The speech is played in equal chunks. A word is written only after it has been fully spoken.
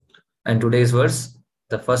And today's verse,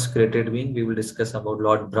 the first created being, we will discuss about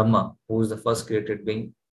Lord Brahma, who is the first created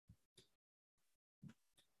being.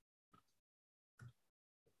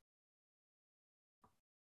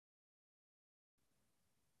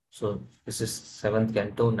 So this is 7th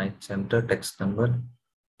canto, 9th chapter, text number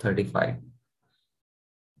 35.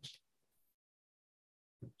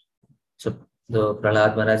 So the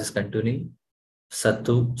Prahlad Maharaj is continuing.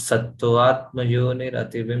 Sattu yonir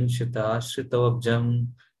ativimshita ashritavabjam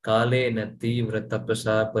kale nati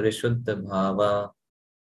vrataprasa parishuddha bhava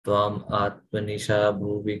tvam atmanisha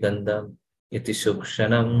bhuvigandham iti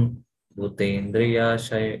sukshanam bhutendriya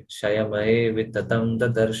shayamaye vitatam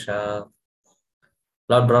dadarsha.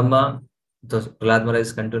 Lord Brahma, the Prahlad Maharaj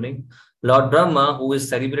is continuing. Lord Brahma, who is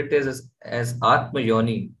celebrated as Atma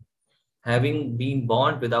Yoni, having been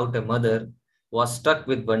born without a mother, was struck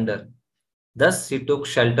with wonder. Thus he took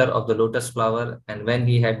shelter of the lotus flower, and when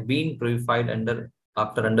he had been purified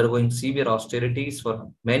after undergoing severe austerities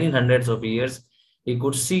for many hundreds of years, he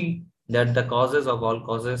could see that the cause of all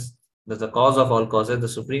causes, the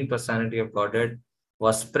Supreme Personality of Godhead,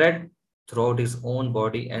 was spread throughout his own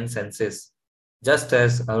body and senses, just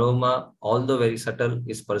as aroma, although very subtle,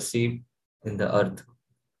 is perceived in the earth.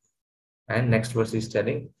 And next verse is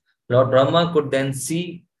telling, Lord Brahma could then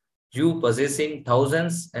see you possessing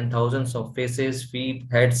thousands and thousands of faces, feet,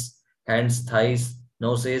 heads, hands, thighs,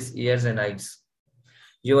 noses, ears, and eyes.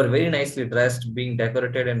 You were very nicely dressed, being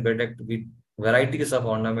decorated and bedecked with varieties of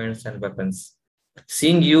ornaments and weapons.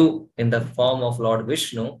 Seeing you in the form of Lord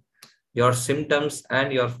Vishnu, your symptoms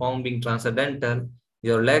and your form being transcendental,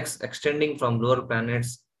 your legs extending from lower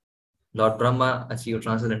planets, Lord Brahma achieved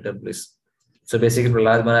transcendental bliss. So basically,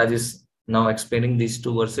 Prahlad Maharaj is now explaining these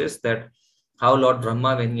two verses, that how Lord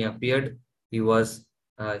Brahma, when he appeared, he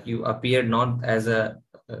appeared not as a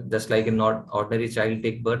just like a not ordinary child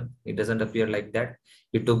take birth. It doesn't appear like that.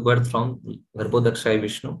 He took birth from Garbhodakshaya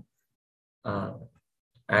Vishnu,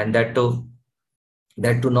 and that too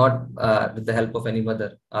not with the help of any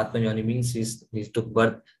mother. Atma Yoni means he took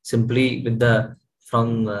birth simply with the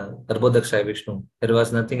from Garbhodakshaya Vishnu. There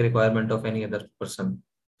was nothing requirement of any other person.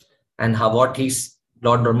 And Lord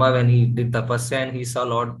Brahma, when he did tapasya and he saw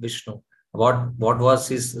Lord Vishnu, what was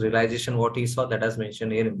his realization, what he saw, that is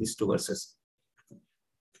mentioned here in these two verses.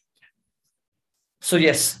 So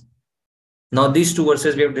yes, now these two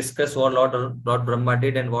verses we have discussed what Lord Brahma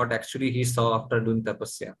did and what actually he saw after doing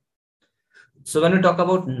tapasya. So when we talk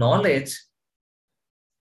about knowledge,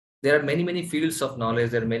 there are many fields of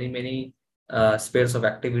knowledge. There are many spheres of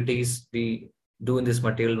activities we do in this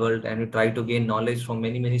material world, and we try to gain knowledge from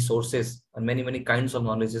many sources, and many kinds of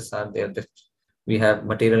knowledges are there. That we have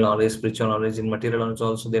material knowledge, spiritual knowledge. In material knowledge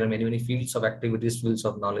also there are many fields of activities, fields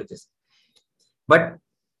of knowledges. But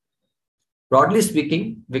broadly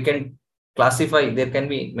speaking, we can classify. There can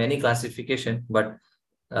be many classification, but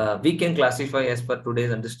we can classify as per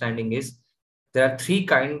today's understanding is there are three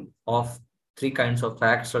kinds of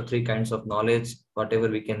facts or three kinds of knowledge, whatever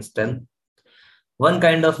we can tell. One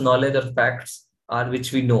kind of knowledge or facts are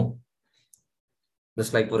which we know.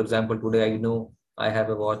 Just like, for example, today I know I have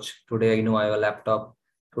a watch. Today I know I have a laptop.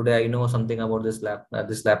 Today I know something about this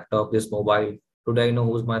laptop, this mobile. Today I know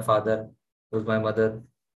who's my father, who's my mother.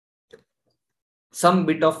 Some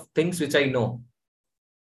bit of things which I know.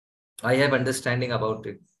 I have understanding about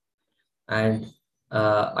it. And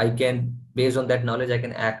I can, based on that knowledge, I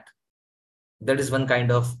can act. That is one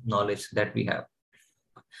kind of knowledge that we have.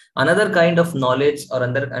 Another kind of knowledge or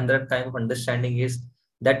another kind of understanding is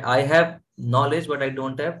that I have knowledge, but I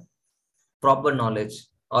don't have proper knowledge,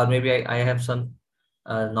 or maybe I have some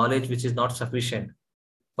knowledge which is not sufficient.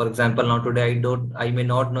 For example, now today I may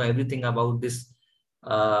not know everything about this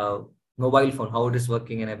mobile phone, how it is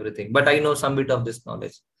working and everything, but I know some bit of this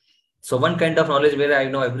knowledge. So one kind of knowledge where I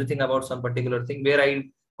know everything about some particular thing,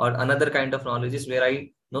 or another kind of knowledge is where I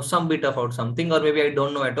know some bit about something, or maybe I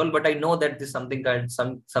don't know at all, but I know that this something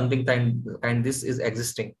kind this is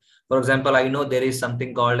existing. For example, I know there is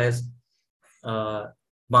something called as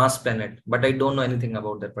Mars planet, but I don't know anything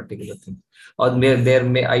about that particular thing. Or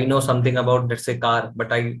I know something about, let's say, car,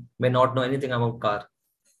 but I may not know anything about car.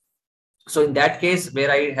 So in that case, where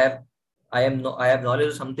I have knowledge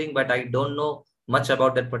of something, but I don't know much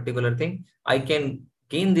about that particular thing, I can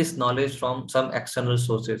gain this knowledge from some external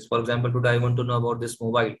sources. For example, today I want to know about this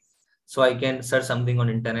mobile, so I can search something on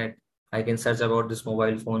internet. I can search about this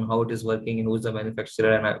mobile phone, how it is working, and who's the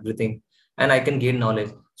manufacturer and everything, and I can gain knowledge.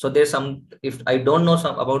 So if I don't know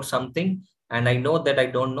about something and I know that I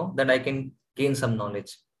don't know, then I can gain some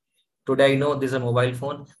knowledge. Today I know this is a mobile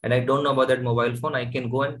phone and I don't know about that mobile phone, I can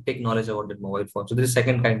go and take knowledge about that mobile phone. So this is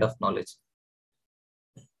second kind of knowledge.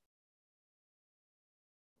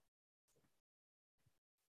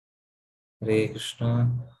 Hare Krishna.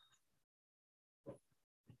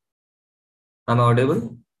 Am I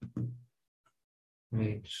audible?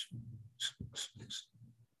 Hare Krishna.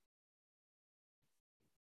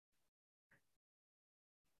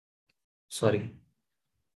 Sorry,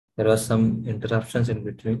 there was some interruptions in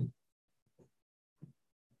between.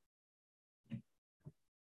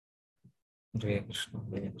 Hare Krishna,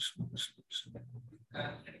 Hare Krishna, Krishna Krishna.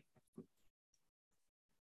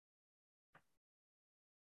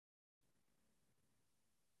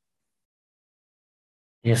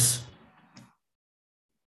 Yes.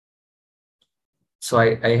 So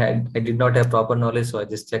I did not have proper knowledge, so I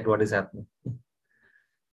just checked what is happening.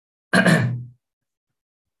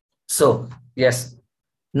 So yes.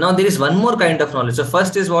 Now there is one more kind of knowledge. So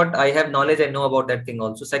first is what I have knowledge, I know about that thing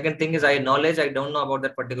also. Second thing is I knowledge, I don't know about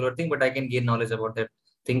that particular thing, but I can gain knowledge about that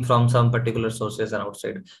thing from some particular sources and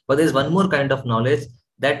outside. But there is one more kind of knowledge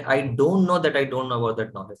that I don't know that I don't know about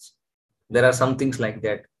that knowledge. There are some things like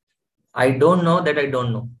that. I don't know that I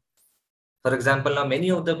don't know. For example, now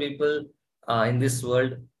many of the people in this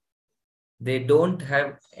world, they don't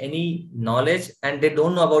have any knowledge and they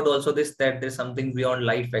don't know about also this, that there's something beyond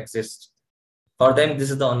life exists. For them, this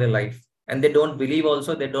is the only life. And they don't believe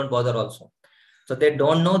also, they don't bother also. So they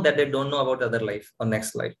don't know that they don't know about other life or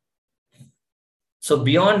next life. So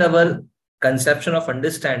beyond our conception of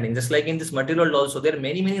understanding, just like in this material world also, there are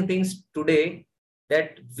many, many things today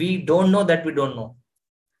that we don't know that we don't know.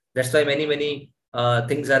 That's why many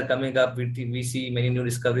things are coming up. We see many new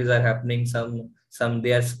discoveries are happening. Some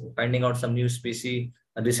they are finding out some new species.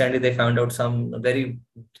 Recently, they found out some very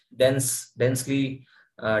dense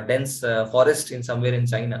forest in somewhere in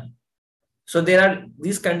China. So there are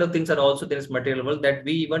these kind of things are also there is material world that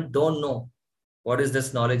we even don't know what is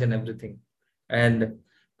this knowledge and everything. And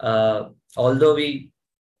although we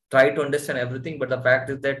try to understand everything, but the fact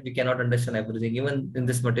is that we cannot understand everything, even in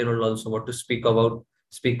this material also, what to speak about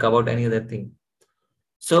any other thing.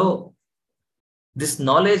 So this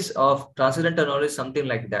knowledge of transcendental knowledge, something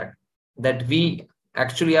like that, that we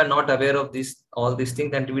actually are not aware of this, all these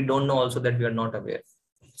things, and we don't know also that we are not aware.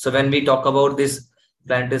 So when we talk about this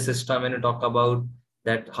planetary system, when we talk about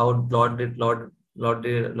that how Lord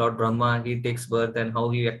Brahma, he takes birth and how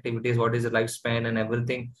he activities, what is the lifespan and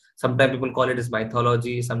everything. Sometimes people call it as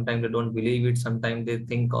mythology. Sometimes they don't believe it. Sometimes they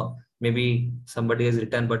think maybe somebody has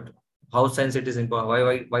written, but how science it is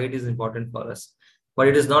important, why it is important for us. But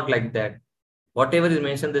it is not like that. Whatever is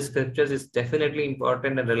mentioned in the scriptures is definitely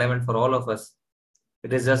important and relevant for all of us.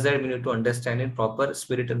 It is just that we need to understand in proper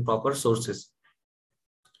spirit and proper sources.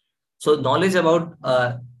 So knowledge about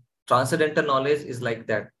transcendental knowledge is like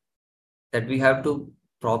that, that we have to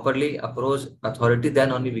properly approach authority,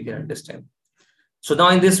 then only we can understand. So now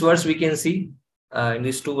in this verse, we can see in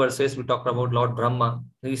these two verses, we talked about Lord Brahma,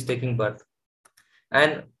 he is taking birth.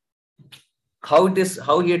 And how he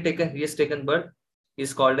has taken birth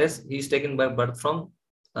is called as, he is taken by birth from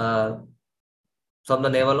the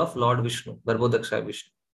navel of Lord Vishnu, Garbhodaksha Vishnu.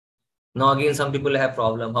 Now again, some people have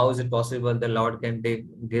problem. How is it possible the Lord can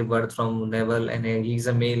give birth from navel and he's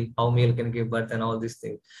a male? How male can give birth and all these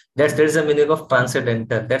things? There is a meaning of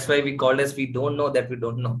transcendental. That's why we call as we don't know that we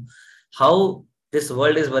don't know. How this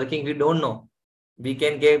world is working, we don't know. We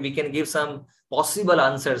can give some possible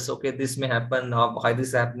answers. Okay, this may happen. Why this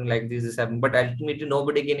is happening like this is happening? But ultimately,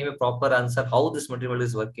 nobody can give a proper answer how this material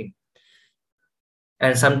is working.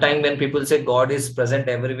 And sometimes when people say God is present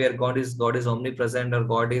everywhere, God is omnipresent, or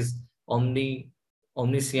God is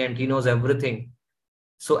omniscient, he knows everything.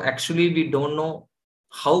 So actually we don't know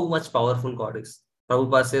how much powerful God is.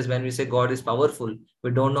 Prabhupada says when we say God is powerful,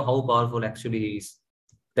 we don't know how powerful actually he is.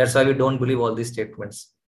 That's why we don't believe all these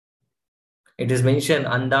statements. It is mentioned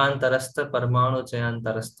Andantarastha Parmanu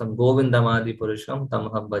Chayantarastham Govindamadi Purusham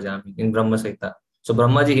Tamaham Bhajami in Brahma Saita. So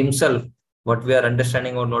Brahmaji himself, what we are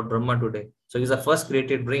understanding about Lord Brahma today. So he's the first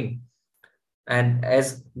created being. And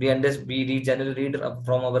as we generally read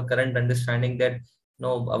from our current understanding that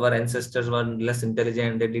no, our ancestors were less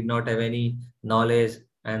intelligent, they did not have any knowledge,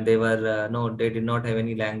 and they were they did not have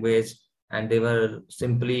any language, and they were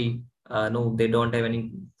simply they don't have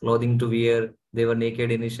any clothing to wear, they were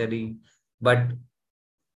naked initially. But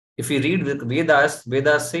if you read with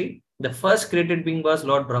Vedas say the first created being was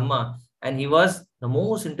Lord Brahma, and he was the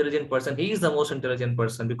most intelligent person. He is the most intelligent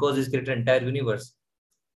person because he's created entire universe.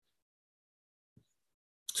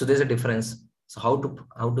 So there's a difference. So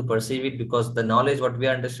how to perceive it, because the knowledge what we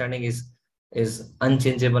are understanding is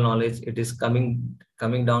unchangeable knowledge. It is coming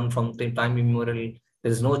down from the time immemorial.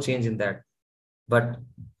 There is no change in that. But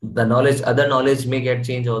the knowledge, other knowledge may get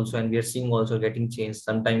changed also, and we are seeing also getting changed.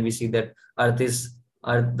 Sometimes we see that Earth is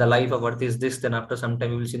the life of Earth is this, then after some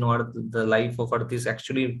time we will see no, the life of Earth is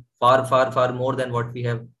actually far, far, far more than what we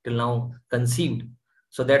have till now conceived.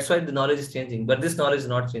 So that's why the knowledge is changing. But this knowledge is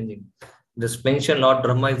not changing. This mentioned Lord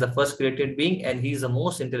Brahma is the first created being, and he is the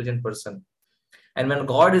most intelligent person. And when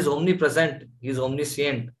God is omnipresent, he is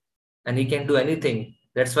omniscient, and he can do anything.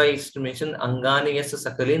 That's why it's mentioned Angani yasa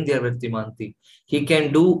sakalendriya vrittimanti. He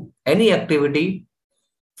can do any activity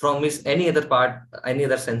from his any other part, any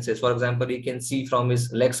other senses. For example, he can see from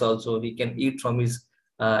his legs also. He can eat from his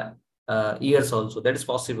uh, ears also. That is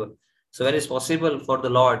possible. So when it's possible for the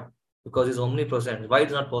Lord, because he's omnipresent, why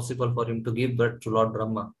it's not possible for him to give birth to Lord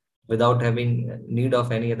Brahma without having need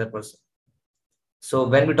of any other person? So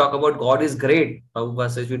when we talk about God is great, Prabhupada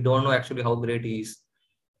says we don't know actually how great he is.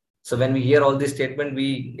 So when we hear all these statements,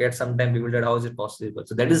 we get sometimes bewildered. How is it possible?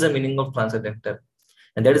 So that is the meaning of transcendental.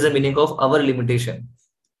 And that is the meaning of our limitation.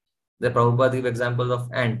 The Prabhupada give examples of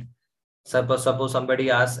ant. Suppose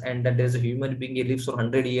somebody asks and that there's a human being, he lives for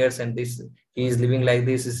 100 years and this he is living like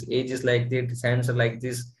this, his age is like this, his hands are like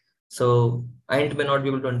this. So ant may not be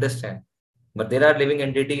able to understand. But there are living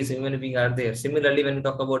entities, human beings are there. Similarly, when we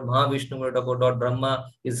talk about Mahavishnu, when we talk about Brahma,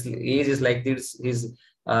 his age is like this, his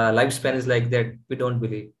lifespan is like that, we don't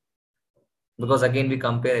believe. Because again, we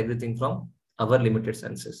compare everything from our limited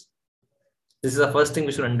senses. This is the first thing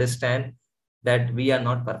we should understand, that we are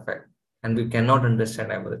not perfect and we cannot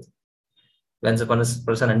understand everything. When the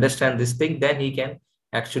person understands this thing, then he can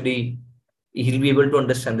actually, he'll be able to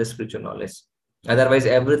understand the spiritual knowledge. Otherwise,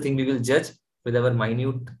 everything we will judge with our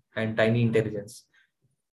minute and tiny intelligence.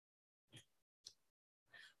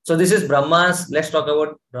 So this is Brahma's, let's talk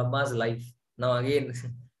about Brahma's life. Now again,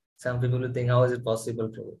 some people will think, how is it possible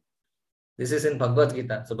to? This is in Bhagavad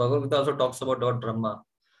Gita. So Bhagavad Gita also talks about Lord Brahma.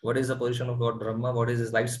 What is the position of Lord Brahma? What is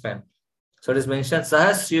his lifespan? So it is mentioned,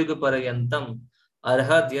 Sahas Yuga Parayantam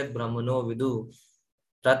Arhat Yad Brahmano Vidu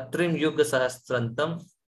Ratrim Yuga Sahasrantam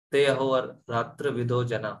Teyaho Ratra Vido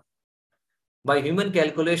Jana. By human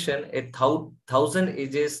calculation, a thousand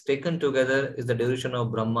ages taken together is the duration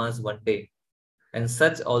of Brahma's one day. And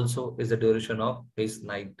such also is the duration of his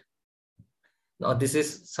night. Now, this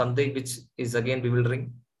is something which is again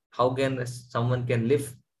bewildering. How can someone can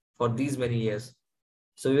live for these many years?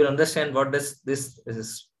 So we will understand what does this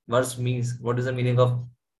verse means. What is the meaning of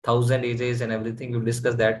thousand ages and everything? We'll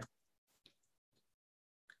discuss that.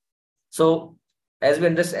 So as we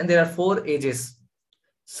understand, there are 4 ages: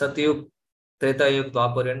 Satyug, Treta Yug,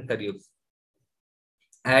 Dwapar, and Kalyug.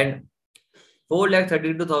 And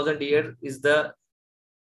 4,32,000 years is the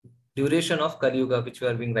duration of Kali Yuga, which we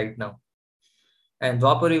are being right now. And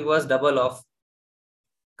Dwapar Yuga was double of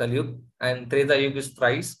Kali Yuga, and Treta Yuga is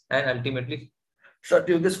thrice, and ultimately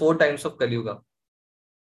Satyug is 4 times of Kali Yuga.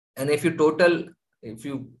 And if you do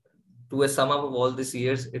a sum up of all these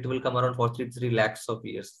years, it will come around 43 lakhs of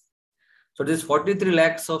years. So this 43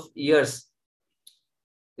 lakhs of years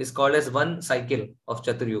is called as one cycle of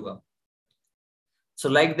Chatur Yuga. So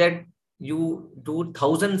like that, you do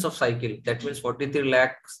thousands of cycle. That means 43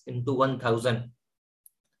 lakhs into 1,000.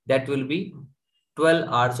 That will be 12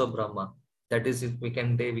 hours of Brahma. That is, we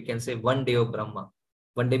can say 1 day of Brahma.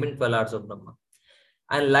 1 day means 12 hours of Brahma.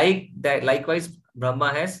 And like that, likewise, Brahma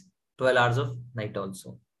has 12 hours of night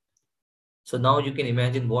also. So now you can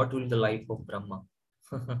imagine what will be the life of Brahma.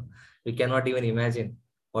 We cannot even imagine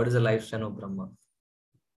what is the lifespan of Brahma.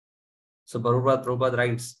 So Prabhupada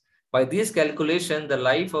writes, by this calculation, the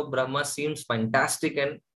life of Brahma seems fantastic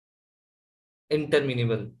and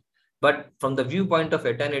interminable. But from the viewpoint of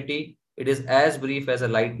eternity, it is as brief as a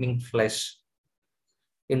lightning flash.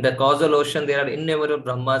 In the causal ocean, there are innumerable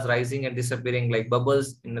Brahmas rising and disappearing like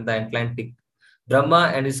bubbles in the Atlantic.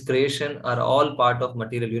 Brahma and his creation are all part of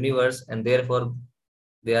material universe, and therefore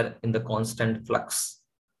they are in the constant flux.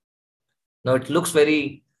 Now it looks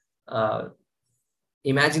very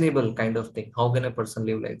imaginable kind of thing. How can a person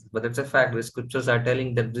live like this? But it's a fact. The scriptures are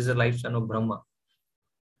telling that this is a lifespan of Brahma.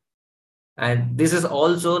 And this is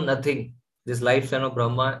also nothing. This lifespan of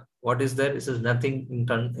Brahma, what is that? This is nothing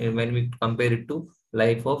when we compare it to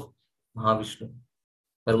life of Mahavishnu.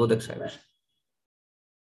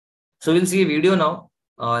 So we'll see a video now.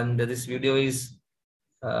 And this video is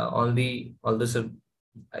although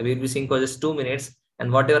I will be seeing for just 2 minutes.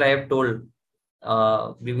 And whatever I have told,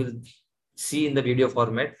 we will see in the video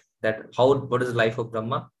format that what is the life of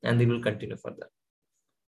Brahma, and we will continue further.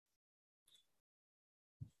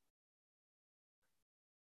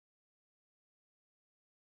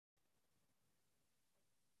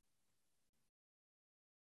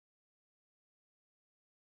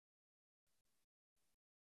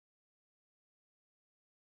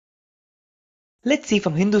 Let's see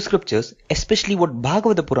from Hindu scriptures, especially what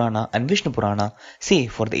Bhagavata Purana and Vishnu Purana say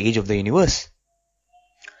for the age of the universe.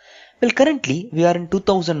 Well, currently we are in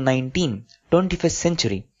 2019, 21st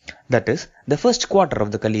century, that is, the first quarter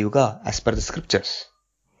of the Kali Yuga as per the scriptures.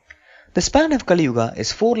 The span of Kali Yuga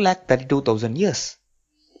is 4,32,000 years.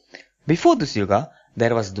 Before this Yuga,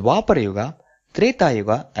 there was Dwapara Yuga, Treta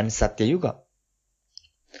Yuga and Satya Yuga.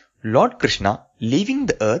 Lord Krishna leaving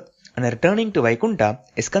the earth and returning to Vaikuntha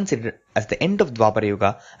is considered as the end of Dwapara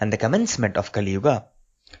Yuga and the commencement of Kali Yuga.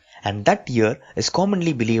 And that year is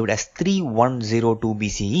commonly believed as 3102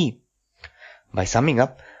 BCE. By summing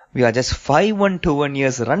up, we are just 5121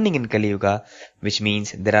 years running in Kali Yuga, which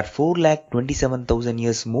means there are 4,27,000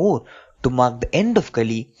 years more to mark the end of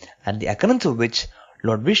Kali, and the occurrence of which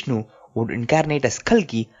Lord Vishnu would incarnate as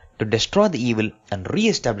Kalki to destroy the evil and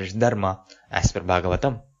re-establish Dharma as per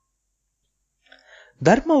Bhagavatam.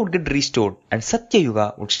 Dharma would get restored and Satya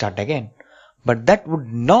Yuga would start again, but that would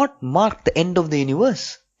not mark the end of the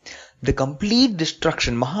universe. The complete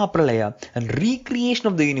destruction, Mahapralaya, and recreation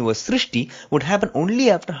of the universe, Srishti, would happen only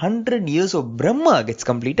after 100 years of Brahma gets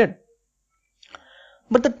completed.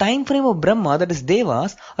 But the time frame of Brahma, that is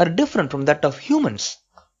Devas, are different from that of humans.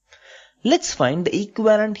 Let's find the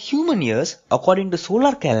equivalent human years according to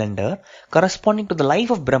solar calendar corresponding to the life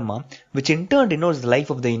of Brahma, which in turn denotes the life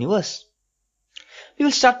of the universe. We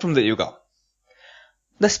will start from the Yuga.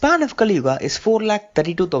 The span of Kali Yuga is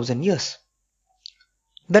 4,32,000 years.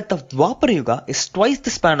 That of Dwapara Yuga is twice the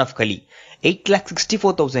span of Kali,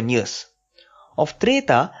 8,64,000 years. Of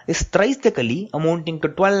Treta is thrice the Kali, amounting to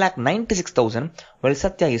 12,96,000, while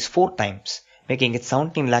Satya is 4 times, making it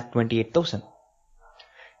 17,28,000.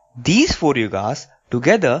 These 4 yugas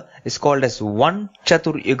together is called as one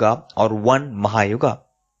Chatur Yuga or one Mahayuga.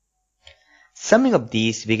 Summing up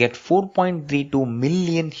these, we get 4.32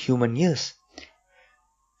 million human years.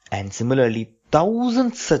 And similarly,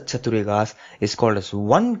 thousands such Chaturyugas is called as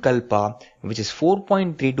one Kalpa, which is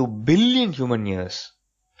 4.32 billion human years.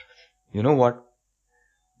 You know what?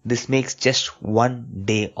 This makes just one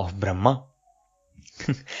day of Brahma.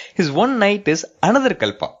 His one night is another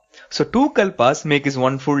Kalpa. So 2 Kalpas make his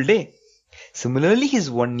one full day. Similarly,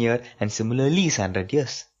 his 1 year and similarly his 100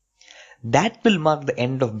 years. That will mark the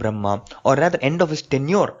end of Brahma, or rather end of his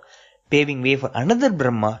tenure, paving way for another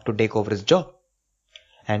Brahma to take over his job.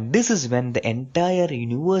 And this is when the entire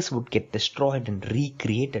universe would get destroyed and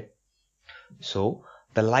recreated. So,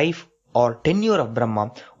 the life or tenure of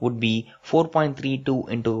Brahma would be 4.32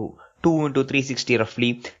 into 2 into 360,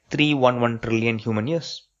 roughly 311 trillion human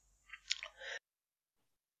years.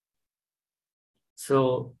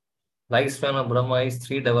 So, lifespan of Brahma is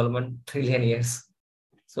 3 development trillion years.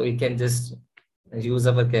 So, we can just use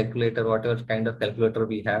our calculator, whatever kind of calculator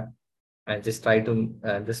we have, and just try to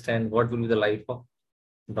understand what will be the life of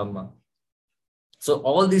Brahma. So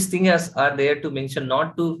all these things are there to mention,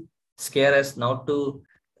 not to scare us, not to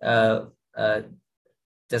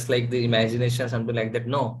just like the imagination, something like that.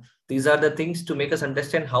 No, these are the things to make us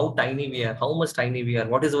understand how tiny we are, how much tiny we are,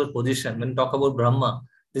 what is our position. When we talk about Brahma,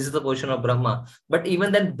 this is the position of Brahma. But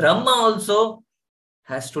even then, Brahma also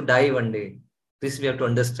has to die one day. This we have to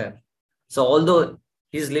understand. So although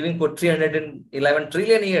he's living for 311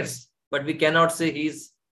 trillion years, but we cannot say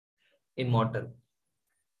he's immortal.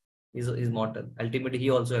 He's mortal. Ultimately, he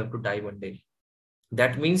also have to die one day.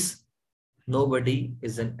 That means nobody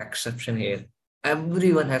is an exception here.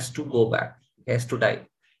 Everyone has to go back. He has to die.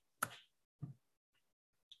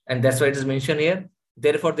 And that's why it is mentioned here.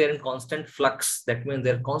 Therefore, they're in constant flux. That means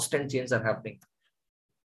their constant changes are happening.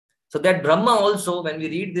 So that Brahma also, when we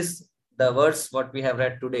read this, the verse, what we have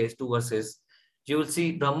read today, 2 verses, you will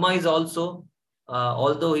see Brahma is also,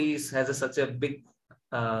 although he has such a big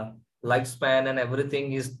lifespan and everything,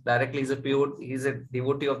 he's a pure, he's a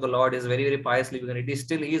devotee of the Lord, is very, very pious living, and it is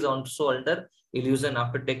still, he is also under illusion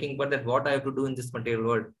after taking birth that what I have to do in this material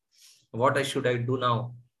world, what should I do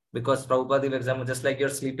now? Because Prabhupada, for example, just like you're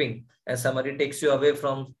sleeping and somebody takes you away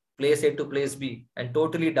from place A to place B and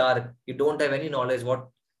totally dark, you don't have any knowledge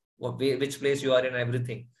which place you are in,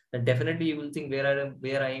 everything, then definitely you will think where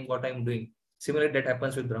I am, what I am doing. Similarly, that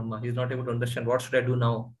happens with Brahma. He's not able to understand what should I do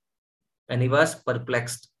now, and he was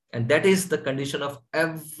perplexed. And that is the condition of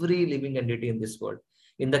every living entity in this world.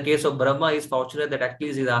 In the case of Brahma, he's fortunate that at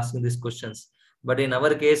least he's asking these questions. But in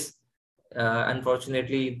our case,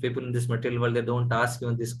 unfortunately, people in this material world, they don't ask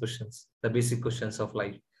even these questions, the basic questions of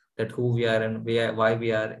life, that who we are and why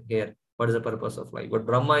we are here, what is the purpose of life. But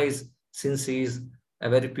Brahma is, since he is a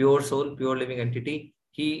very pure soul, pure living entity,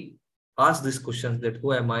 he asks these questions, that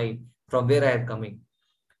who am I, from where I am coming.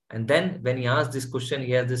 And then when he asks this question,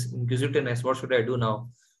 he has this inquisitiveness, what should I do now?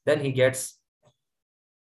 Then he gets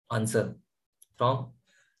answer from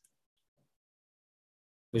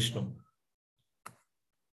Vishnu.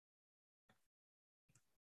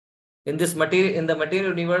 In the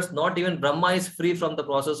material universe, not even Brahma is free from the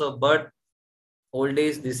process of birth, old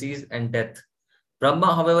age, disease, and death.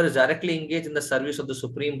 Brahma, however, is directly engaged in the service of the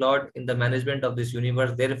Supreme Lord in the management of this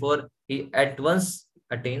universe. Therefore, he at once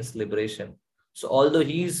attains liberation. So, although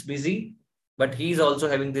he is busy, but he is also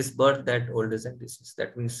having this birth, that old age and disease.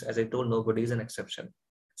 That means, as I told, nobody is an exception.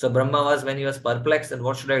 So, Brahma was, when he was perplexed, and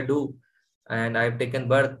what should I do? And I have taken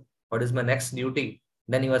birth. What is my next duty?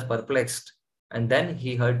 Then he was perplexed. And then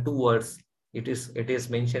he heard two words. It is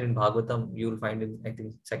mentioned in Bhagavatam. You will find in, I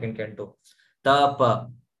think, second canto. Tapa.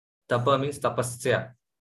 Tapa means tapasya.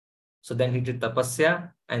 So then he did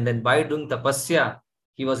tapasya, and then by doing tapasya,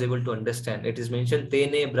 he was able to understand. It is mentioned,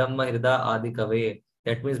 Tene Brahma Hirda Adi Kave.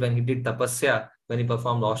 That means when he did tapasya, when he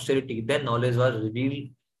performed austerity, then knowledge was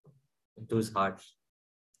revealed into his heart.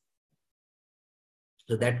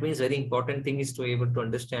 So that means very important thing is to be able to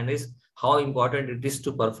understand is how important it is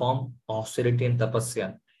to perform austerity and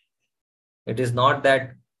tapasya. It is not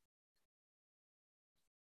that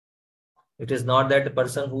a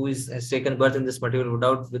person who has taken birth in this material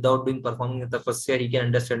without doing performing tapasya, he can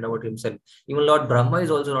understand about himself. Even Lord Brahma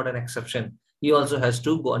is also not an exception. He also has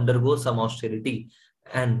to undergo some austerity.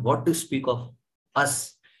 And what to speak of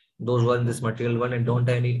us, those who are in this material world and don't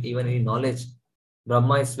have even any knowledge.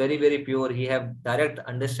 Brahma is very, very pure. He have direct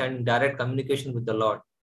understanding, direct communication with the Lord.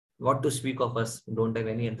 What to speak of us who don't have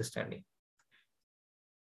any understanding.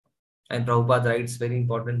 And Prabhupada writes very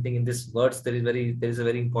important thing in this words. There is a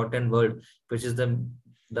very important word, which is the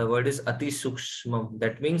word is Ati Sukshma.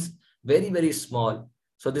 That means very, very small.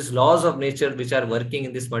 So these laws of nature which are working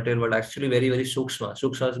in this material world actually very, very Sukshma.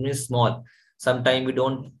 Sukshma means small. Sometimes we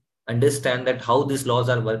don't understand that how these laws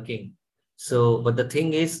are working. So, but the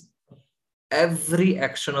thing is, every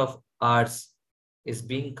action of ours is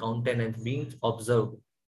being counted and being observed.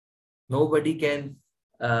 Nobody can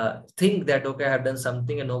think that, okay, I have done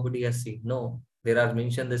something and nobody has seen. No, there are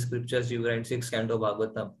mentioned the scriptures, you read 6th canto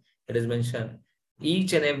Bhagavatam. It is mentioned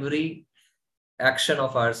each and every action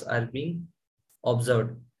of ours are being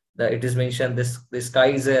observed. It is mentioned the sky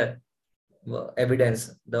is a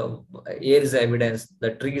evidence, the air is evidence,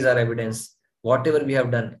 the trees are evidence. Whatever we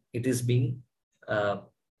have done, it is being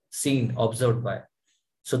seen, observed by.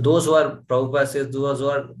 So those who are, Prabhupada says,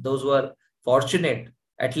 those who are fortunate,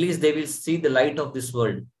 at least they will see the light of this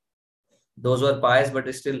world. Those who are pious,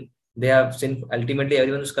 but still they have sin. Ultimately,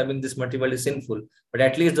 everyone who's coming this material world is sinful. But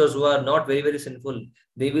at least those who are not very, very sinful,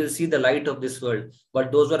 they will see the light of this world.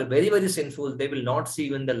 But those who are very, very sinful, they will not see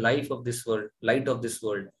even the light of this world,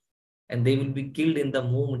 and they will be killed in the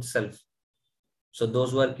womb itself. So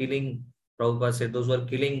those who are killing, Prabhupada said, those who are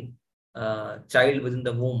killing child within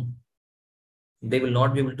the womb, they will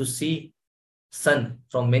not be able to see sun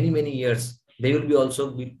from many, many years. They will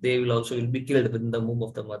also be killed within the womb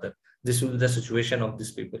of the mother. This will be the situation of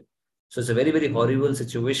these people. So it's a very, very horrible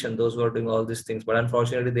situation, those who are doing all these things. But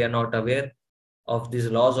unfortunately, they are not aware of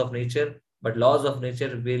these laws of nature. But laws of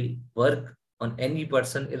nature will work on any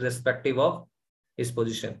person irrespective of his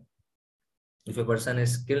position. If a person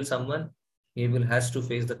has killed someone, he has to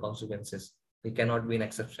face the consequences. He cannot be an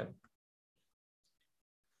exception.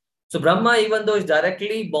 So Brahma, even though is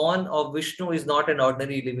directly born of Vishnu, is not an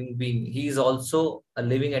ordinary living being. He is also a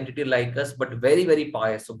living entity like us, but very, very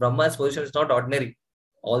pious. So Brahma's position is not ordinary.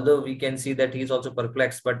 Although we can see that he is also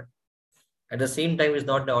perplexed, but at the same time is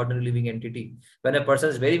not an ordinary living entity. When a person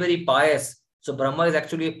is very, very pious, so Brahma is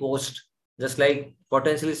actually a post. Just like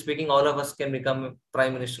potentially speaking, all of us can become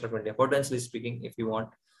Prime Minister of India. Potentially speaking, if you want,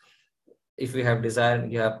 if you have desire,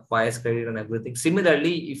 you have pious credit and everything.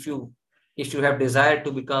 Similarly, if you have desire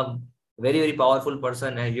to become very, very powerful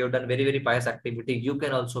person and you have done very, very pious activity,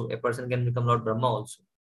 a person can become Lord Brahma also.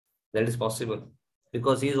 That is possible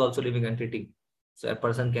because he is also living entity. So a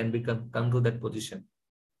person can come to that position.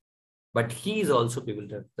 But he is also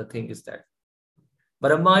bewildered. The thing is that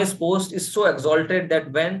Brahma's post is so exalted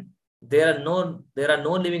that when there are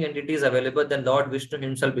no living entities available, then Lord Vishnu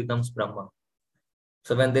himself becomes Brahma.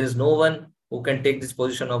 So when there is no one who can take this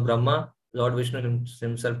position of Brahma, Lord Vishnu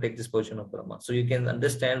himself takes this position of Brahma. So you can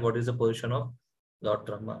understand what is the position of Lord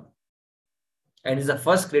Brahma. And he is the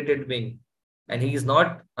first created being. And he is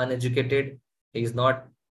not uneducated. He is not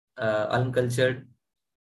uncultured.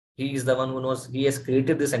 He is the one who knows. He has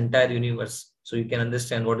created this entire universe. So you can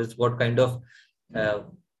understand what kind of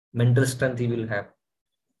mental strength he will have.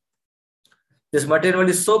 This material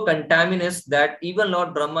is so contaminous that even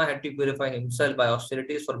Lord Brahma had to purify himself by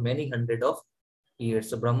austerities for many hundreds of years.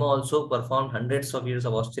 So Brahma also performed hundreds of years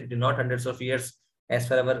of austerity, not hundreds of years as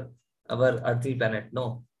per our earthly planet.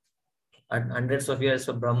 No. and hundreds of years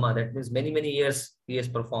of Brahma. That means many, many years he has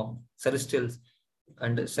performed celestials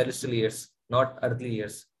and celestial years, not earthly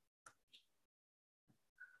years.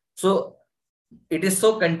 So it is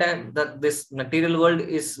so content that this material world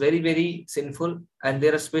is very, very sinful, and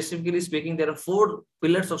there are, specifically speaking, there are 4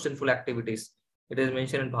 pillars of sinful activities. It is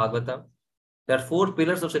mentioned in Bhagavatam. There are 4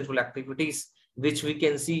 pillars of sinful activities which we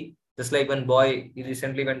can see. Just like one boy, he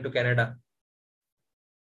recently went to Canada.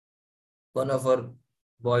 One of our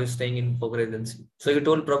boys staying in Poker Agency. So he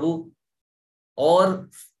told Prabhu, all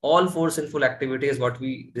 4 sinful activities what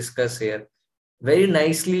we discuss here, very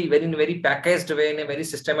nicely, very packaged way, in a very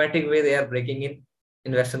systematic way, they are breaking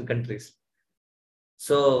in Western countries.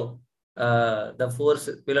 So the 4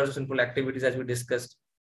 pillars of sinful activities, as we discussed,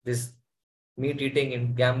 this meat eating,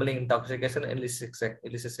 and gambling, intoxication, and illicit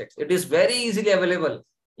sex. It is very easily available,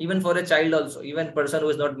 even for a child also. Even person who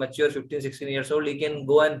is not mature, 15, 16 years old, he can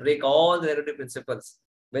go and break all the negative principles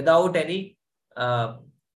without any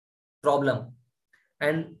problem.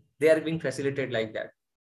 And they are being facilitated like that.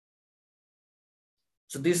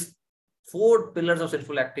 So these 4 pillars of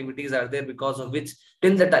sinful activities are there, because of which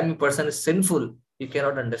till the time a person is sinful, you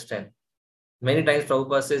cannot understand. Many times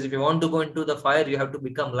Prabhupada says, if you want to go into the fire, you have to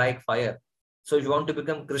become like fire. So if you want to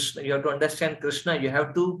become Krishna, you have to understand Krishna, you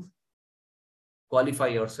have to qualify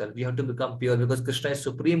yourself. You have to become pure, because Krishna is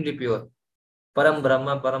supremely pure. Param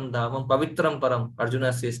Brahma, Param Dhamam, Pavitram Param.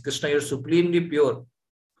 Arjuna says, Krishna, you're supremely pure.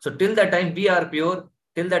 So till that time we are pure,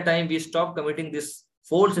 till that time we stop committing these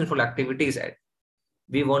 4 sinful activities,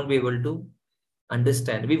 we won't be able to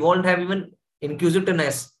understand. We won't have even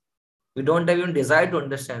inquisitiveness. We don't have even desire to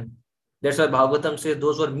understand. That's why Bhagavatam says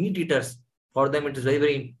those who are meat eaters, for them it is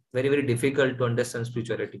very difficult to understand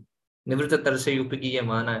spirituality. Nivritta tarse upiki ye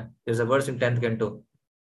mana. There's a verse in 10th canto.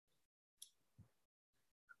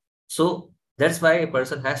 So that's why a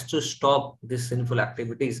person has to stop these sinful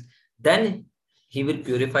activities. Then he will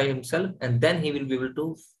purify himself, and then he will be able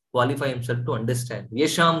to qualify himself to understand.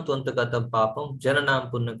 Yesham tuantakatam papam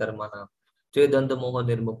jananam punna karmanam chedanda moha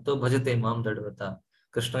nirmukto bhajate mam dadvata.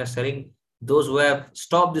 Krishna is saying, those who have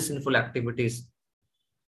stopped the sinful activities,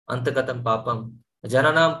 antakatam papam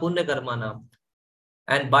jananam punya karmanam,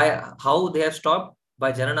 and by how they have stopped?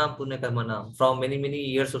 By jananam punya karmanam. From many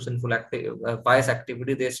years of sinful pious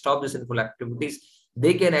activity, they stop the sinful activities.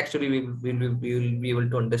 They can actually will be able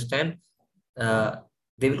to understand.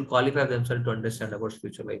 They will qualify themselves to understand about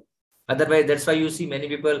spiritual life. Otherwise, that's why you see many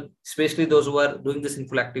people, especially those who are doing the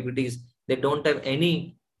sinful activities, they don't have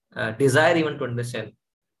any desire even to understand,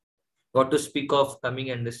 what to speak of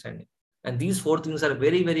coming and understanding. And these 4 things are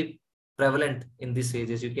very prevalent in these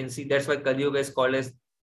ages. You can see that's why Kali Yuga is called as,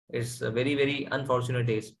 it's a very unfortunate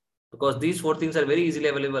age, because these 4 things are very easily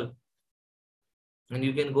available and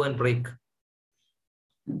you can go and break.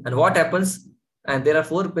 And what happens? And there are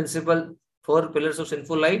 4 pillars of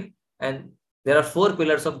sinful life, and there are 4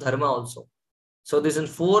 pillars of dharma also. So this in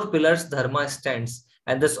 4 pillars dharma stands,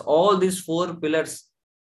 and this all these 4 pillars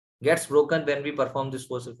gets broken when we perform this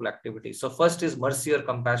 4 sinful activities. So first is mercy or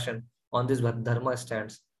compassion, on this dharma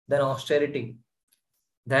stands. Then austerity,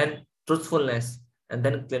 then truthfulness, and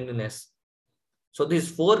then cleanliness. So these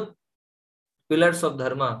 4 pillars of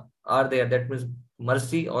dharma are there. That means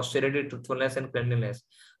mercy, austerity, truthfulness, and cleanliness.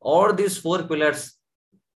 All these 4 pillars,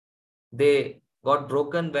 they got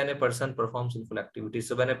broken when a person performs sinful activities.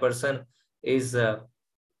 So when a person is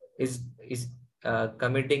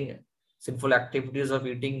committing sinful activities of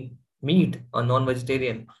eating meat or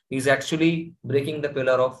non-vegetarian, is actually breaking the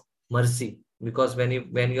pillar of mercy, because when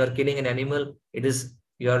you are killing an animal, it is,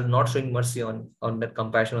 you are not showing mercy on that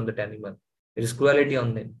compassion on that animal. It is cruelty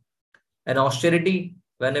on them. And austerity,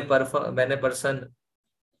 when a person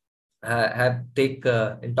take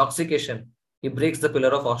intoxication, he breaks the pillar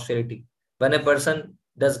of austerity. When a person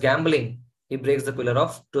does gambling, he breaks the pillar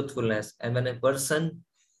of truthfulness. And when a person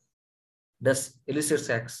does illicit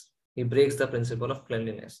sex, he breaks the principle of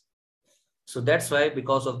cleanliness. So that's why,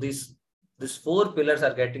 because of these 4 pillars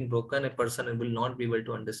are getting broken, a person will not be able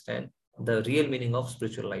to understand the real meaning of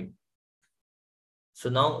spiritual life. So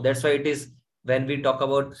now that's why it is, when we talk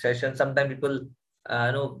about sessions, sometimes people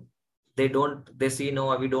they see,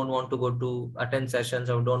 no, we don't want to go to attend sessions,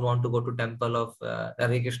 or don't want to go to temple of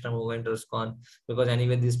Hare Krishna movement or ISKCON, because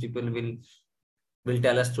anyway these people will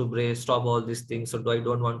tell us to stop all these things. So I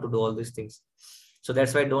don't want to do all these things. So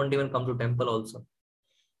that's why I don't even come to temple also.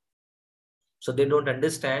 So they don't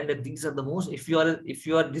understand that these are the most, if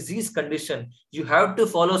you are disease condition, you have to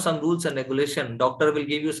follow some rules and regulation. Doctor will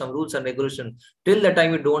give you some rules and regulation. Till the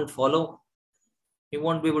time you don't follow, you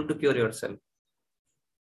won't be able to cure yourself.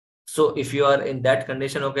 So if you are in that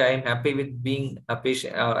condition, okay, I am happy with being a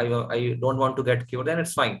patient, I don't want to get cured, then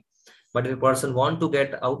it's fine. But if a person want to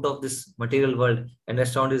get out of this material world,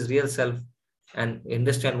 understand his real self, and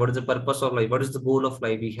understand what is the purpose of life, what is the goal of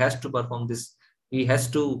life, he has to perform this. He has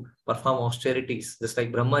to perform austerities, just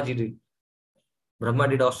like Brahma did. Brahma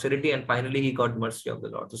did austerity and finally he got mercy of the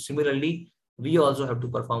Lord. So similarly, we also have to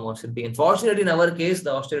perform austerity. Unfortunately, in our case,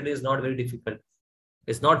 the austerity is not very difficult.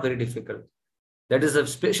 It's not very difficult. That is a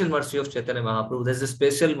special mercy of Chaitanya Mahaprabhu. There's a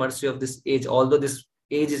special mercy of this age. Although this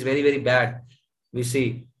age is very, very bad, we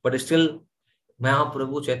see, but still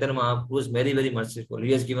Mahaprabhu, Chaitanya Mahaprabhu is very, very merciful.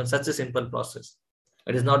 He has given such a simple process.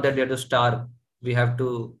 It is not that we have to starve. We have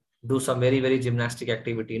to do some very, very gymnastic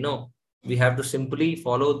activity. No, we have to simply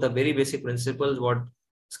follow the very basic principles what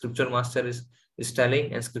scripture master is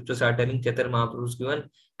telling, and scriptures are telling, Chaitanya Mahaprabhu is given.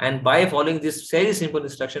 And by following this very simple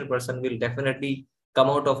instruction, person will definitely come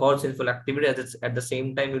out of all sinful activity. At the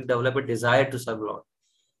same time, will develop a desire to serve Lord.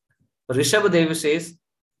 Rishabh Devi says,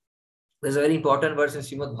 there's a very important verse in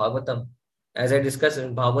Srimad Bhagavatam. As I discussed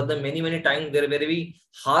in Bhagavatam, many times there are very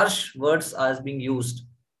harsh words as being used.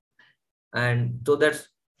 And so that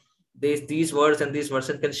these words and these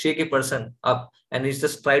verses can shake a person up, and he's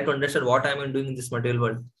just try to understand what I am doing in this material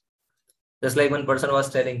world. Just like one person was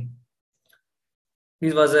telling,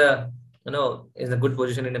 he was in a good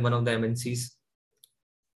position in one of the MNCs,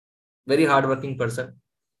 very hardworking person.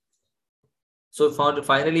 So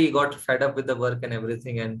finally he got fed up with the work and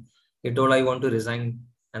everything, and he told, I want to resign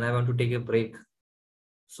and I want to take a break.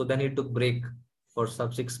 So then he took break for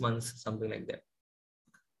some 6 months, something like that.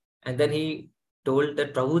 And then he told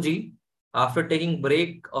that, Prabhuji, after taking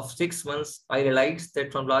break of 6 months, I realized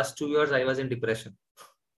that from last 2 years, I was in depression.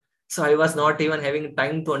 So I was not even having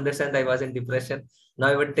time to understand I was in depression. Now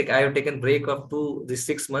I have taken break of these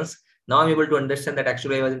 6 months. Now I'm able to understand that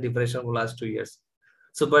actually I was in depression for last 2 years.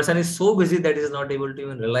 So person is so busy that he is not able to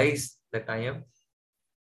even realize that I am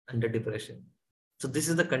under depression. So this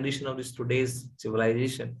is the condition of this today's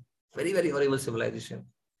civilization. Very, very horrible civilization.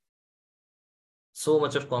 So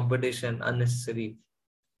much of competition, unnecessary.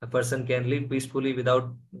 A person can live peacefully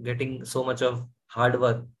without getting so much of hard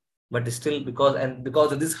work. But still, because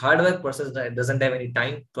of this hard work, person doesn't have any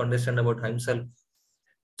time to understand about himself.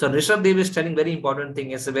 So Rishabh Dev is telling very important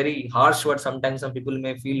thing. It's a very harsh word. Sometimes some people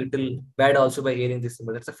may feel little bad also by hearing this,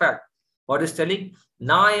 but it's a fact. What is telling?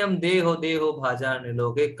 Nayam deho bhajan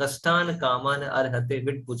loge kastan kaman arhate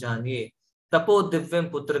vid pujaniye tapo divyam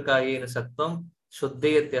putraka yen sattvam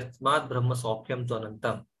shuddhe tyasmat brahma sokhyam tu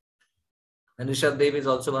anantam. And Rishabh Dev is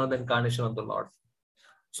also one of the incarnation of the Lord.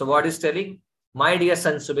 So what is telling? My dear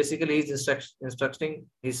sons. So basically he's instructing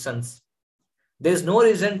his sons. There is no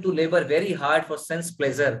reason to labor very hard for sense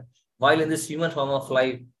pleasure while in this human form of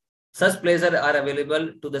life. Such pleasure are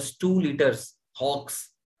available to the stool eaters, hawks.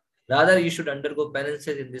 Rather, you should undergo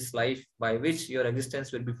penances in this life by which your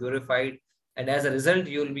existence will be purified, and as a result,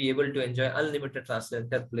 you will be able to enjoy unlimited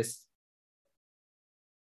transcendental bliss.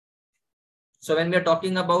 So when we are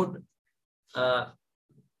talking about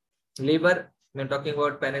labor, we are talking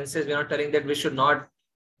about penances, we are not telling that we should not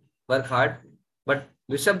work hard, but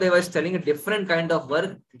Rishabh Deva is telling a different kind of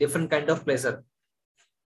work, different kind of pleasure.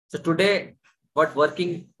 So today, whatever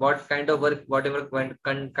kind of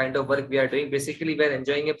work we are doing, basically we are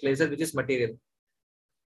enjoying a pleasure which is material,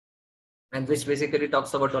 and which basically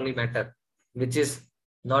talks about only matter, which is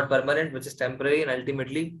not permanent, which is temporary, and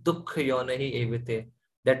ultimately dukha yonahi evite.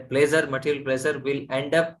 That pleasure, material pleasure, will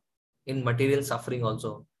end up in material suffering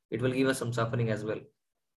also. It will give us some suffering as well.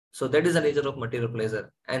 So that is the nature of material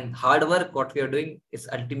pleasure. And hard work, what we are doing, is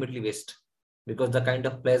ultimately waste. Because the kind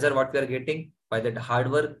of pleasure what we are getting by that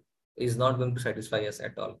hard work is not going to satisfy us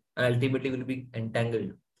at all. And ultimately will be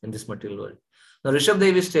entangled in this material world. Now Rishabh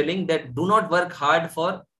Dev is telling that do not work hard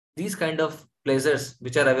for these kind of pleasures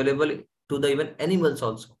which are available to the even animals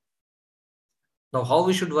also. Now how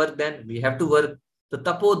we should work then? We have to work the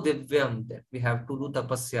tapo divyam. We have to do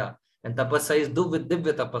tapasya. And tapasya is do with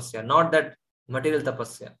divya tapasya, not that material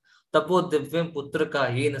tapasya. Tapo divyam putraka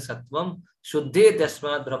yena sattvam shuddhe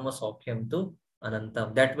tasmat brahma sokhyam tu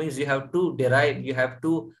anantam. That means you have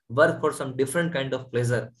to work for some different kind of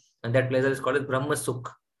pleasure. And that pleasure is called as Brahma Sukh.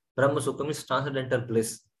 Brahma Sukha means transcendental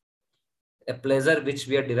bliss. A pleasure which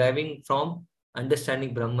we are deriving from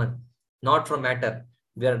understanding Brahman, not from matter.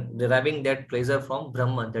 We are deriving that pleasure from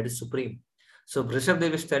Brahman, that is supreme. So Rishabh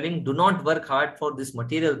Dev is telling, do not work hard for this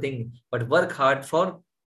material thing, but work hard for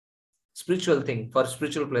spiritual thing, for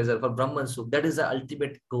spiritual pleasure, for Brahman Sukh. That is the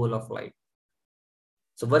ultimate goal of life.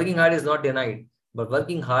 So working hard is not denied, but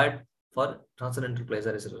working hard for transcendental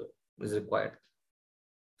pleasure is required.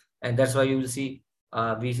 And that's why you will see,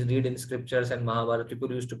 we read in scriptures and Mahabharata,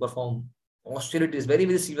 people used to perform austerities, very,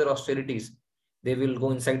 very severe austerities. They will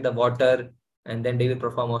go inside the water, and then they will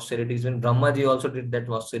perform austerities. When Brahmaji also did that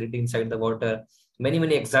austerity inside the water.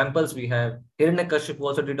 Many examples we have. Hiranyakashipu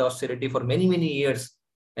also did austerity for many years,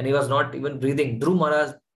 and he was not even breathing. Dhruv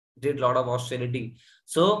Maharaj did a lot of austerity.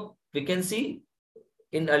 So we can see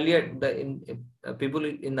in earlier people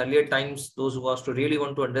in earlier times, those who was to really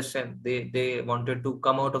want to understand, they wanted to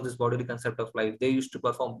come out of this bodily concept of life. They used to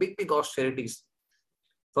perform big austerities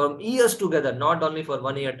for years together, not only for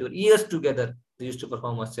 1 year, 2 years together. They used to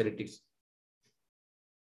perform austerities.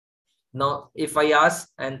 Now, if I ask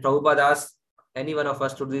and Prabhupada asks any one of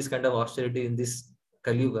us to do this kind of austerity in this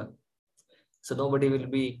Kali Yuga, so nobody will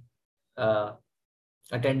be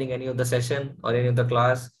attending any of the session or any of the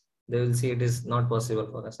class. They will see it is not possible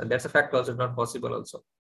for us. And that's a fact also, not possible also.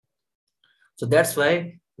 So that's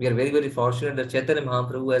why we are very fortunate that Chaitanya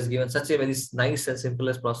Mahaprabhu has given such a very nice and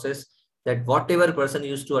simplest process that whatever person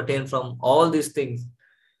used to attain from all these things,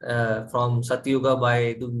 from Satyuga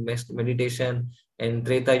by doing meditation, and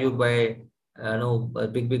Treta Yuga by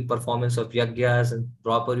big performance of yagyas, and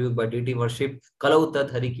Dwapar Yuga by deity worship, Kalau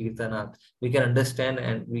Tat Hari Kirtanat. We can understand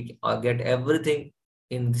and we get everything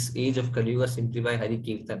in this age of Kali Yuga simply by Hari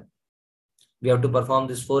Kirtan. We have to perform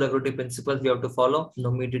these 4 equity principles. We have to follow: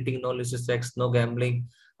 no meat eating, no illicit sex, no gambling,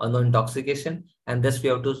 or no intoxication. And thus we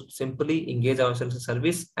have to simply engage ourselves in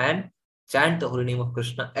service and chant the holy name of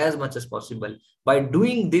Krishna as much as possible. By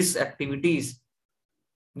doing these activities,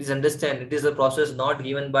 please understand, it is a process not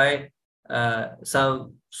given by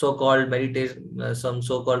some so-called meditation, some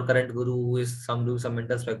so-called current guru who is doing some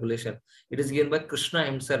mental speculation. It is given by Krishna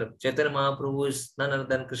himself. Chaitanya Mahaprabhu is none other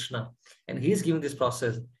than Krishna, and he is giving this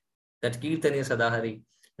process, that Kirtaniya Sadahari.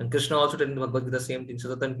 And Krishna also telling the Bhagavad Gita the same thing,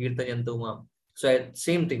 Satatam Kirtanyantu Mam. So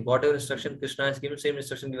same thing, whatever instruction Krishna has given, same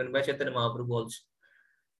instruction given by Chaitanya Mahaprabhu also.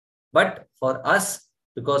 But for us,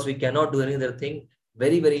 because we cannot do any other thing,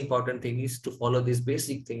 very important thing is to follow these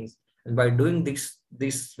basic things. And by doing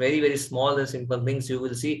these very small and simple things, you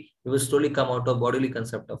will see, you will slowly come out of bodily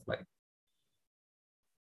concept of life.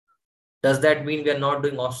 Does that mean we are not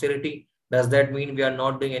doing austerity? Does that mean we are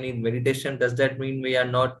not doing any meditation? Does that mean we are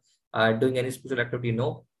not doing any spiritual activity?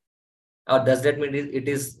 No. Or does that mean it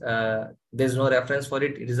is there's no reference for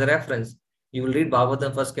it? It is a reference. You will read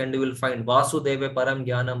Bhagavatam first canto, you will find Vasudeva Param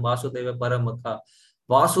Jnanam, Vasudeva Param Makha,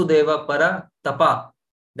 Vasudeva Para Tapa.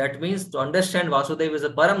 That means to understand Vasudeva is a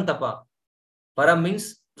Param Tapa. Param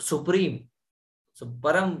means supreme. So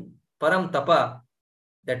Param Tapa,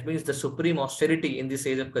 that means the supreme austerity in this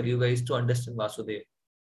age of Kali Yuga is to understand Vasudeva.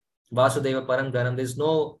 Vasudeva Param Jnanam. There is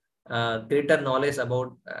no greater knowledge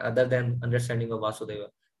about other than understanding of Vasudeva.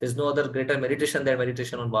 There is no other greater meditation than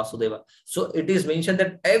meditation on Vasudeva. So it is mentioned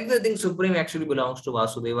that everything supreme actually belongs to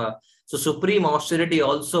Vasudeva. So supreme austerity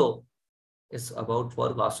also is about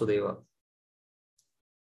for Vasudeva.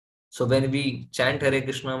 So when we chant Hare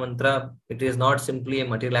Krishna mantra, it is not simply a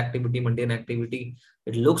material activity, mundane activity.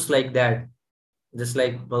 It looks like that. Just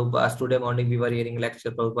like Prabhupada, today morning we were hearing a lecture,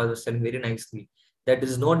 Prabhupada was saying very nicely that there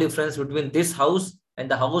is no difference between this house and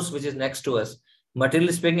the house which is next to us.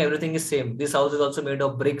 Materially speaking, everything is same. This house is also made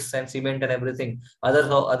of bricks and cement and everything. Other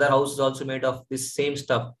house is also made of this same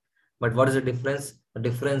stuff. But what is the difference? The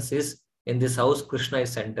difference is in this house, Krishna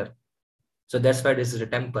is center. So that's why this is a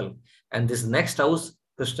temple. And this next house,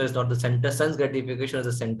 Krishna is not the center. Sense gratification is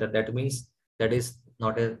the center. That means that is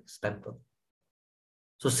not a temple.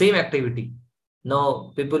 So same activity.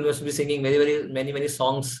 Now people must be singing many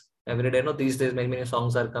songs every day. No, these days many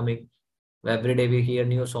songs are coming. Every day we hear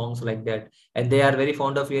new songs like that, and they are very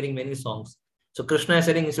fond of hearing many songs. So Krishna is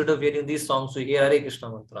saying, instead of hearing these songs, we hear Hare Krishna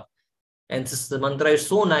mantra, and the mantra is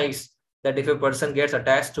so nice that if a person gets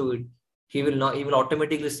attached to it, he will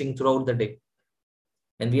automatically sing throughout the day.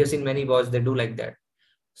 And we have seen many boys, they do like that.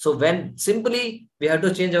 So when simply we have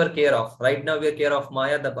to change our care of. Right now we are care of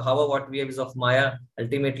Maya. The bhava what we have is of Maya.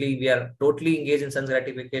 Ultimately we are totally engaged in sense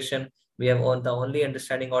gratification. We have the only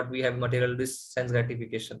understanding what we have material is sense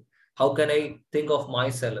gratification. How can I think of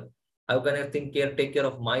myself? How can I take care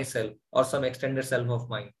of myself or some extended self of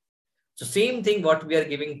mine? So same thing what we are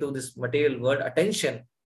giving to this material world attention.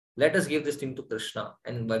 Let us give this thing to Krishna.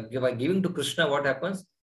 And by giving to Krishna, what happens?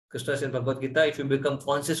 Krishna says in Bhagavad Gita, if you become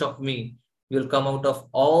conscious of me, you will come out of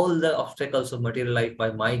all the obstacles of material life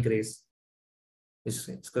by my grace.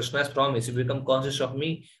 It's Krishna's promise. If you become conscious of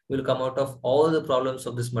me, you will come out of all the problems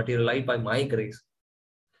of this material life by my grace.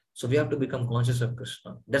 So we have to become conscious of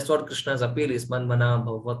Krishna. That's what Krishna's appeal is. Man mana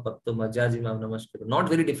bhavavat bhakto majjaji mam namaskar. Not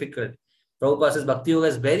very difficult. Prabhupada says Bhakti Yoga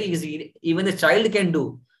is very easy. Even a child can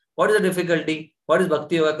do. What is the difficulty? What is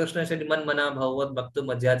Bhakti Yoga? Krishna said, Man mana bhavavat bhakto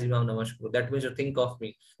majjaji mam namaskar. That means you think of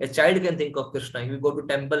me. A child can think of Krishna. If you go to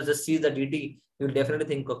temple, just see the deity, you will definitely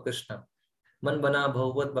think of Krishna. Man bana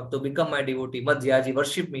bhavavat bhakto, become my devotee. Mad yaji,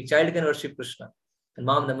 worship me. Child can worship Krishna. And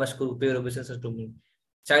Mam namaskuru, pay obeisance to me.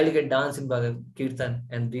 Child can dance in Bhagavad Kirtan,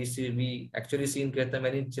 and we actually see in Kirtan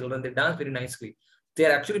many children, they dance very nicely. They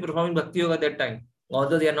are actually performing Bhakti Yoga at that time,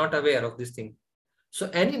 although they are not aware of this thing. So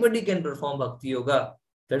anybody can perform Bhakti Yoga.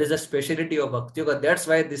 That is a specialty of Bhakti Yoga. That's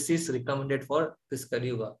why this is recommended for this Kali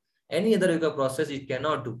Yoga. Any other yoga process you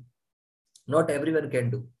cannot do. Not everyone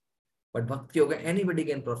can do. But Bhakti Yoga, anybody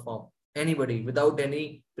can perform. Anybody, without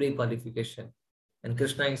any pre-qualification. And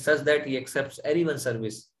Krishna is such that he accepts anyone's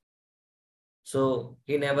service. So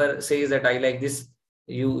he never says that I like this.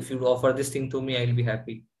 If you offer this thing to me, I will be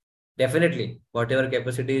happy. Definitely, whatever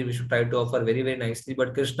capacity we should try to offer very, very nicely.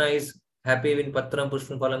 But Krishna is happy in Patram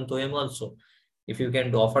Pushpam Phalam Toyam also. If you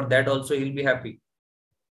can offer that also, he'll be happy.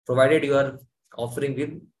 Provided you are offering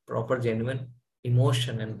with proper, genuine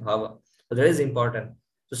emotion and bhava. So that is important.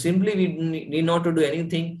 So simply we need not to do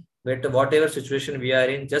anything, but whatever situation we are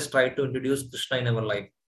in, just try to introduce Krishna in our life.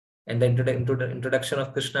 And the introduction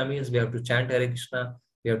of Krishna means we have to chant Hare Krishna,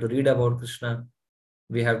 we have to read about Krishna,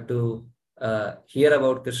 we have to hear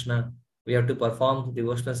about Krishna, we have to perform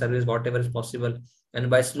devotional service, whatever is possible. And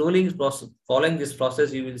by slowly following this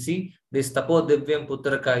process, you will see this Tapo Divyam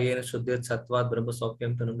Putra Kayena Shuddhyat Sattvat Brahma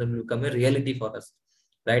Saukyam Tanandam will become a reality for us.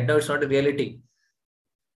 Right now, it's not a reality.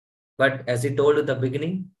 But as he told at the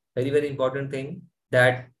beginning, very, very important thing,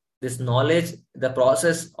 that this knowledge, the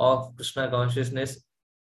process of Krishna consciousness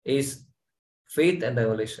is faith and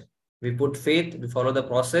revelation. We put faith, we follow the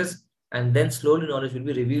process, and then slowly knowledge will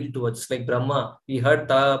be revealed to us. Just like Brahma, he heard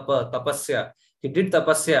tapasya, he did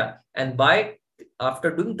tapasya, and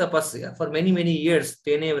after doing tapasya for many, many years,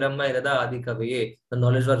 Tene Brahma Irada Adi Kavaye, the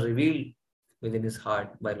knowledge was revealed within his heart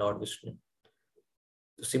by Lord Vishnu.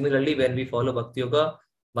 Similarly, when we follow Bhakti Yoga,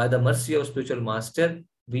 by the mercy of spiritual master,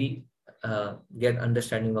 we get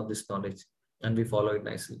understanding of this knowledge and we follow it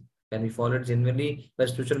nicely. When we follow it genuinely, when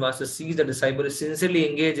spiritual master sees the disciple is sincerely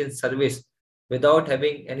engaged in service without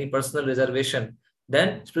having any personal reservation,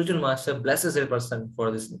 then spiritual master blesses a person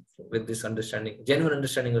for this, with this understanding, genuine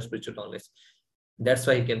understanding of spiritual knowledge. That's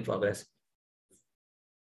why he can progress.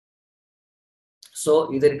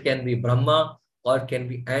 So either it can be Brahma or it can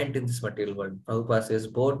be ant in this material world. Prabhupada says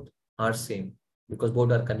both are same because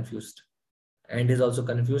both are confused. Ant is also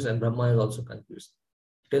confused and Brahma is also confused.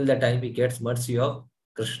 Till the time he gets mercy of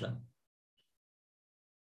Krishna.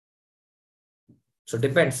 So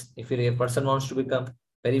depends. If a person wants to become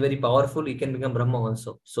very, very powerful, he can become Brahma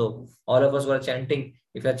also. So all of us who are chanting,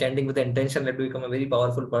 if you are chanting with the intention that to become a very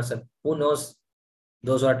powerful person, who knows?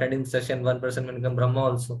 Those who are attending the session, one person may become Brahma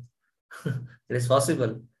also. It is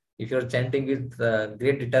possible. If you are chanting with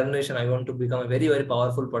great determination, I want to become a very, very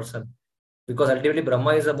powerful person. Because ultimately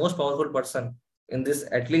Brahma is the most powerful person in this,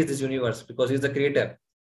 at least this universe, because he is the creator.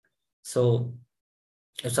 So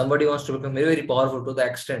if somebody wants to become very, very powerful to the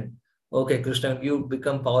extent, okay, Krishna, you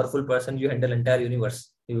become powerful person, you handle entire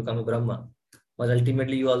universe, you become a Brahma. But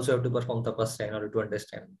ultimately you also have to perform tapasya in order to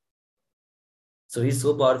understand. So he's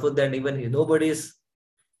so powerful that even nobody is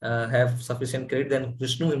have sufficient credit, then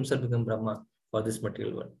Vishnu himself become Brahma for this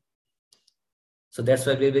material world. So that's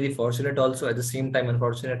why we're very fortunate also, at the same time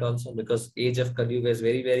unfortunate also, because age of Kali Yuga is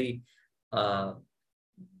very, very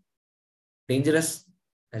dangerous.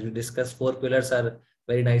 As we discussed, 4 pillars are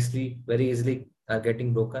very nicely, very easily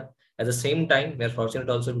getting broken. At the same time, we are fortunate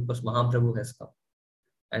also because Mahaprabhu has come.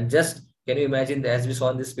 And just, can you imagine, as we saw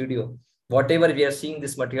in this video, whatever we are seeing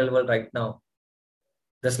this material world right now,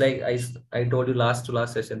 just like I told you last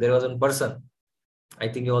session, there was one person, I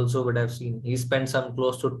think you also would have seen, he spent some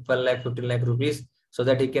close to 12 lakh, 15 lakh rupees so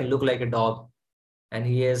that he can look like a dog. And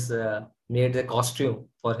he has made a costume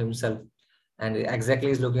for himself. And exactly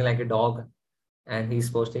he's looking like a dog. And he's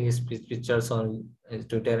posting his pictures on his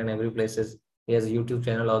Twitter and every places. He has a YouTube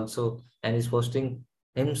channel also. And he's posting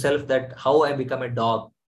himself that how I become a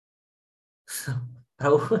dog.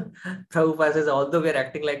 Prabhupada says, although we are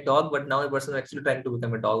acting like dog, but now a person is actually trying to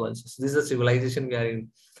become a dog also. So this is a civilization we are in,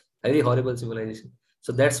 a very horrible civilization.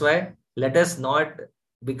 So that's why let us not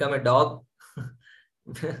become a dog.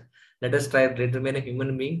 Let us try to remain a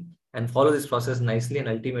human being and follow this process nicely. And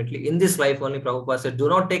ultimately, in this life only, Prabhupada said, do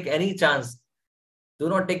not take any chance. Do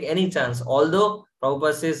not take any chance. Although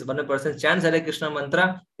Prabhupada says, when a person chants Hare Krishna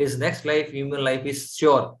mantra, his next life, human life is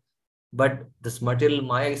sure. But this material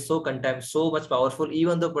Maya is so contained, so much powerful,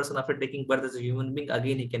 even though person after taking birth as a human being,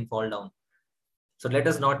 again he can fall down. So let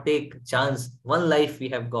us not take chance. One life we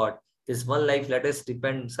have got. This one life, let us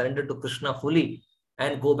surrender to Krishna fully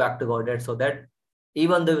and go back to Godhead, so that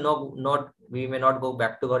even though we may not go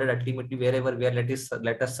back to Godhead, ultimately wherever we are,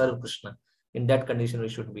 let us serve Krishna. In that condition we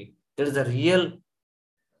should be. There is a real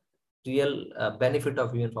real benefit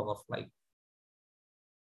of human form of life.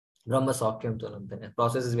 Brahma Sakyam Tunantanya.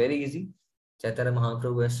 Process is very easy. Chaitanya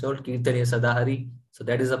Mahaprabhu has told Kirtaniya Sadahari. So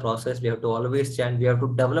that is the process. We have to always chant. We have to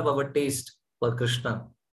develop our taste for Krishna,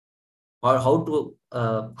 or how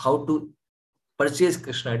to purchase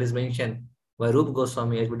Krishna. It is mentioned by Rupa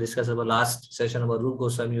Goswami, as we discussed about last session about Rupa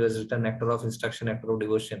Goswami, who has written Nectar of Instruction, Nectar of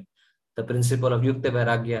Devotion, the principle of Yukta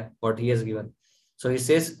Vairagya, what he has given. So he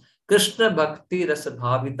says, Krishna Bhakti Rasa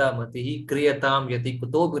Bhavita Matihi Kriyatam Yati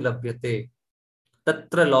Kuto Vilabhyate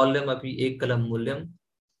Tatra Lolyam Api Ekalam Mulyam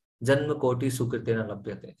Janma Koti Sukritena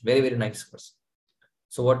Labhyate. Very, very nice verse.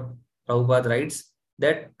 So what Prabhupada writes,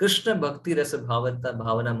 that Krishna Bhakti Rasa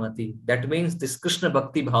Bhavana Mati, that means this Krishna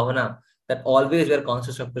Bhakti Bhavana, that always we are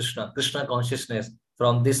conscious of Krishna, Krishna consciousness.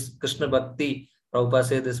 From this Krishna Bhakti, Prabhupada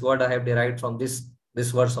says this word I have derived from this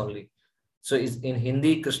verse only. So in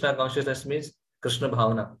Hindi, Krishna consciousness means Krishna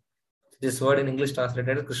Bhavana. This word in English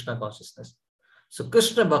translated as Krishna consciousness. So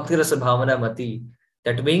Krishna Bhakti Rasa Bhavana Mati,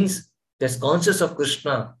 that means there's conscious of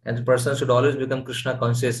Krishna, and the person should always become Krishna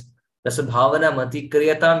conscious. Rasa Bhavana Mati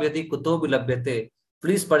Kriyatam Yati Kuto Vilabhyate.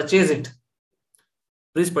 Please purchase it.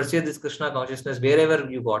 Please purchase this Krishna consciousness wherever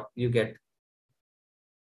you get.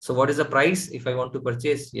 So what is the price if I want to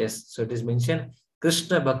purchase? Yes. So it is mentioned,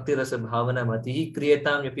 Krishna Bhakti Rasa Bhavana Mati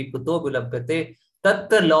Kriyatam Yapi Kuto Vilabhyate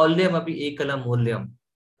Tatta Lolyam Api Ekalam Mulyam.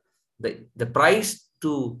 The price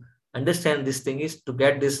to understand this thing is, to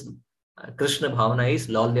get this Krishna Bhavana is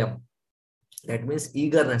Lolyam. That means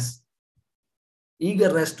eagerness.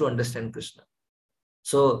 Eagerness to understand Krishna.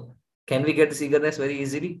 So can we get this eagerness very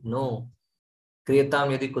easily? No.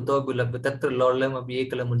 Kriyatam Yadi Kuto Vilabhyate Tatra Lolyam Api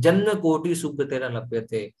Ekalam Janna Koti Sukritena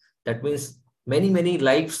Labhyate. That means many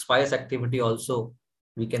life spice activity also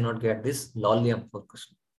we cannot get this Lolyam for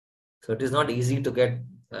Krishna. So it is not easy to get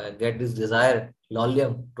this desire,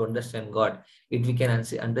 Lolyam, to understand God. It we can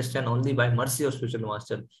understand only by mercy of spiritual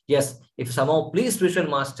master. Yes, if somehow please spiritual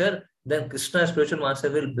master, then Krishna spiritual master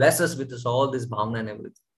will bless us with all this bhavana and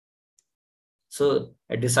everything. So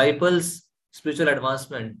a disciple's spiritual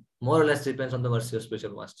advancement more or less depends on the mercy of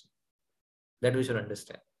spiritual master. That we should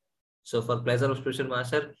understand. So for pleasure of spiritual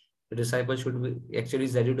master, the disciple should be actually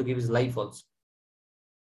ready to give his life also.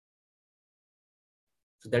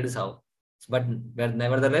 So that is how. But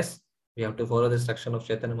nevertheless, we have to follow the instruction of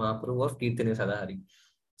Chaitanya Mahaprabhu of Kirtaniya Sadahari.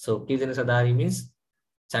 So Kirtaniya Sadahari means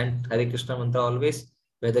chant Hare Krishna mantra always,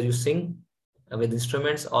 whether you sing with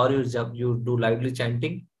instruments or you do lively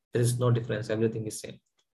chanting, there is no difference. Everything is same.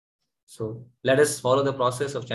 So let us follow the process of chanting